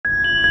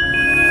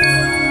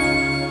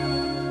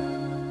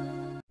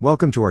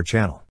Welcome to our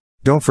channel.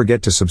 Don't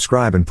forget to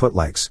subscribe and put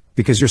likes,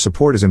 because your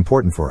support is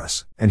important for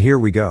us. And here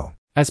we go.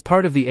 As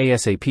part of the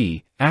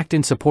ASAP, Act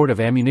in Support of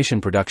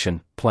Ammunition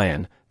Production,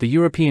 plan, the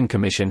European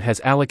Commission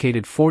has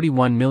allocated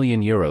 €41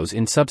 million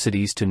in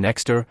subsidies to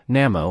Nexter,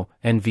 Nammo,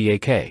 and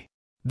VAK.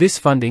 This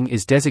funding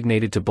is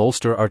designated to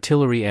bolster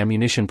artillery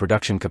ammunition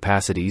production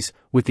capacities,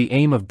 with the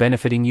aim of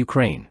benefiting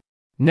Ukraine.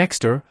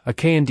 Nexter, a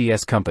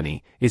K&DS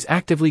company, is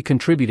actively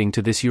contributing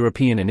to this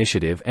European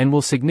initiative and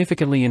will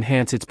significantly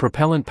enhance its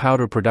propellant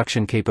powder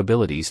production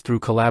capabilities through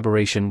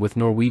collaboration with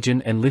Norwegian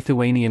and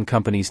Lithuanian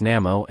companies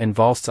Nammo and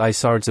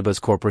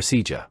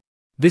VAK.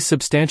 This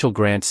substantial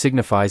grant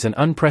signifies an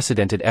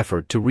unprecedented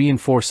effort to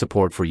reinforce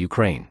support for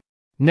Ukraine.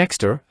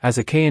 Nexter, as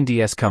a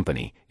K&DS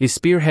company, is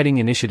spearheading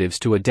initiatives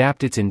to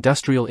adapt its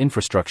industrial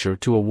infrastructure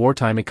to a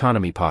wartime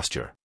economy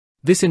posture.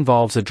 This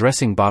involves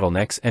addressing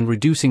bottlenecks and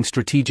reducing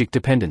strategic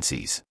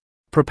dependencies.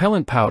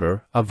 Propellant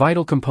powder, a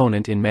vital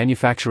component in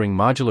manufacturing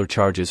modular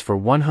charges for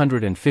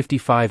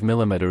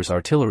 155mm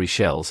artillery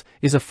shells,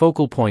 is a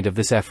focal point of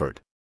this effort.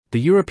 The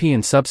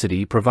European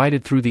subsidy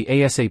provided through the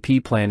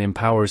ASAP plan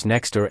empowers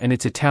Nexter and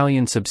its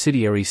Italian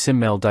subsidiary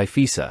Simmel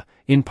Difesa,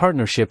 in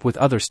partnership with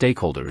other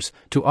stakeholders,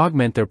 to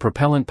augment their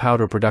propellant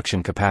powder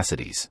production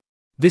capacities.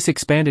 This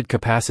expanded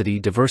capacity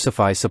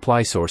diversifies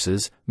supply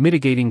sources,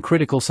 mitigating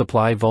critical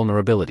supply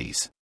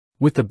vulnerabilities.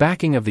 With the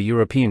backing of the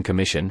European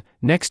Commission,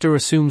 Nexter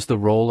assumes the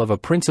role of a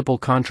principal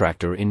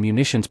contractor in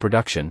munitions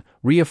production,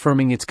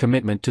 reaffirming its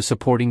commitment to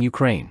supporting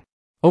Ukraine.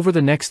 Over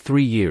the next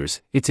 3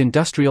 years, its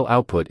industrial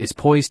output is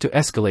poised to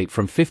escalate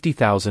from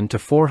 50,000 to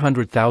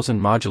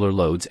 400,000 modular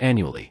loads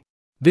annually.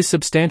 This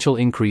substantial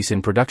increase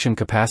in production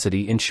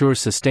capacity ensures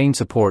sustained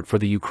support for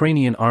the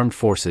Ukrainian armed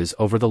forces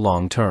over the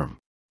long term.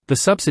 The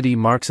subsidy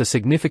marks a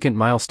significant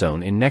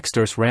milestone in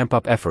Nexter's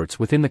ramp-up efforts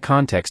within the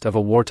context of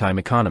a wartime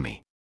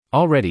economy.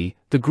 Already,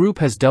 the group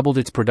has doubled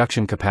its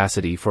production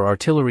capacity for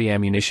artillery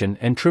ammunition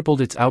and tripled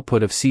its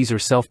output of Caesar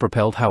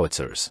self-propelled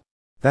howitzers.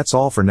 That's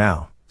all for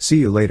now. See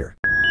you later.